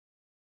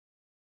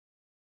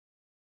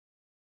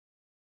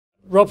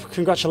Rob,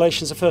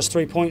 congratulations, the first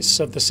 3 points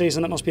of the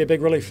season. That must be a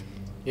big relief.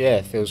 Yeah,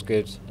 it feels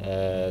good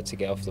to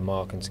get off the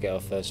mark and to get our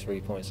first 3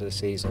 points of the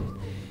season.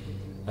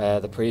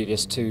 The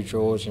previous 2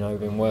 draws, we've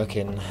been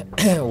working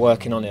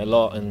on it a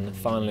lot, and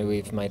finally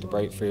we've made a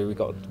breakthrough. We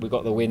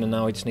got the win, and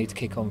now we just need to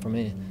kick on from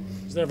here.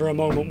 Is there ever a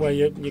moment where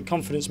your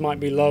confidence might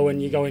be low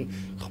and you're going,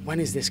 when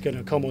is this going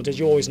to come, or did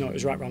you always know it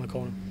was right around the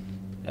corner?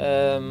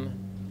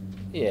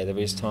 Yeah, there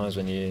is times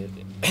when you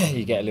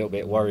you get a little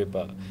bit worried,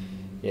 but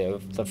yeah,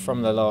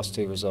 from the last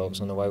 2 results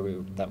and the way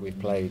that we've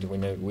played, we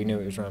knew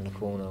it was around the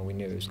corner. We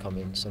knew it was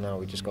coming. So now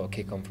we just got to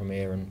kick on from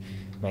here and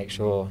make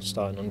sure,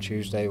 starting on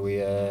Tuesday, we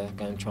go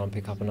and try and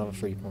pick up another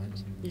 3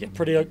 points. You get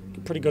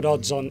pretty good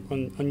odds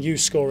on you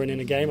scoring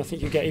in a game. I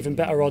think you get even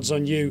better odds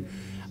on you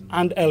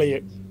and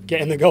Elliot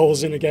getting the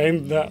goals in a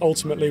game that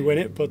ultimately win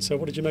it. But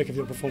what did you make of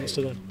your performance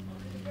today?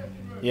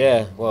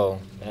 Yeah, well,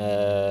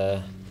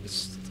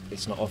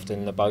 it's not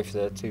often that both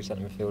the 2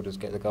 centre midfielders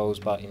get the goals,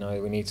 but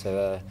we need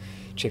to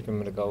chip in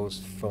with the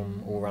goals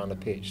from all around the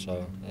pitch.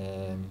 So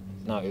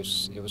no, it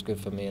was good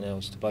for me and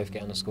Els to both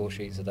get on the score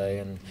sheet today,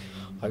 and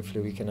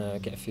hopefully we can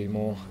get a few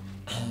more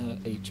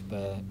each,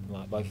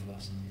 like both of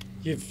us.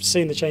 You've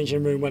seen the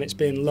changing room when it's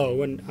been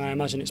low, and I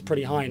imagine it's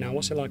pretty high now.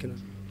 What's it like in there?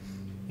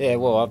 Yeah,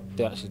 well, I've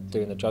been actually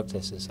doing the drug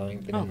tests, so I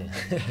ain't been in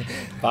there.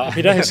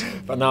 Happy days.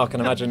 But now I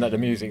can imagine that the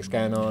music's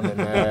going on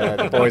and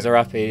the boys are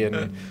happy,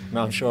 and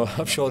I'm sure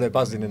they're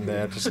buzzing in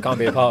there. I just can't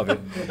be a part of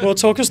it. Well,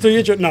 talk us through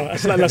your no.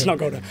 Let's not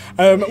go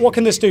there. What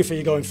can this do for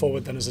you going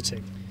forward then as a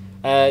team?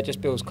 It just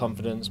builds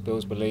confidence,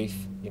 builds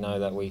belief.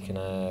 That we can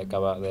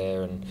go out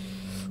there, and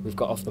we've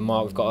got off the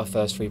mark. We've got our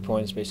first 3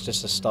 points, but it's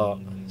just a start.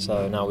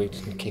 So now we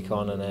can kick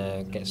on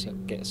and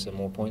get some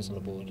more points on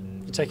the board.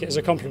 You take it as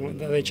a compliment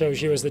that they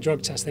chose you as the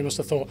drug test. They must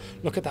have thought,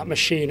 look at that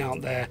machine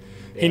out there.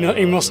 He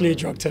must need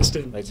drug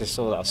testing. They just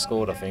saw that I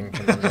scored, I think.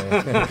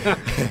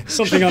 And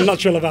something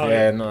unnatural about it.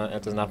 Yeah, no,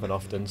 it doesn't happen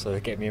often, so they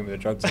get me in with the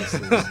drug test.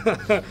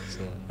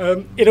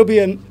 It'll be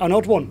an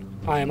odd one,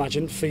 I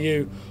imagine, for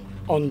you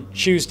on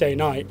Tuesday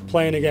night,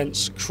 playing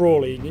against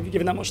Crawley. Have you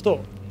given that much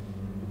thought?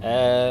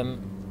 No,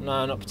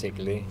 not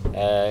particularly.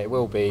 It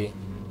will be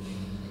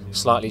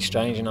slightly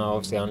strange,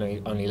 obviously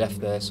I only left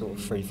there sort of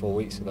 3-4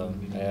 weeks ago,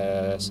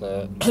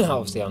 so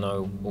obviously I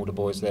know all the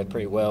boys there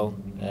pretty well,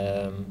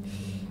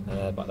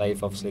 but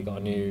they've obviously got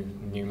a new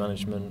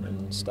management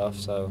and stuff,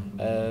 so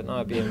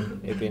no,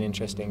 it'd be an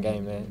interesting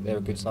game. They're a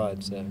good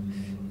side, so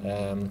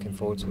I'm looking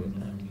forward to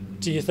it.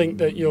 Do you think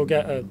that you'll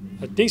get a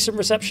decent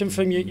reception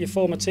from your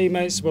former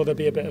teammates? Will there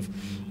be a bit of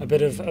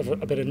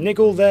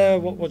niggle there?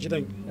 What do you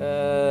think?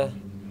 No,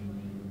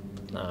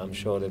 I'm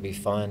sure they'll be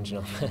fine.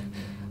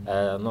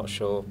 I'm not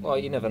sure. Well,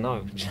 you never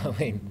know. Do you know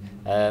what I mean?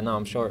 No,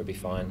 I'm sure it'll be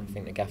fine. I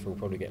think the gaffer will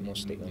probably get more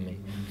stick than me.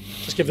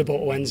 Just give the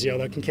ball to Enzio.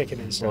 They can kick it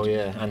in. Well,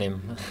 yeah, and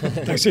him.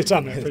 Thanks for your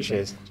time, mate.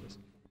 Appreciate it. Cheers.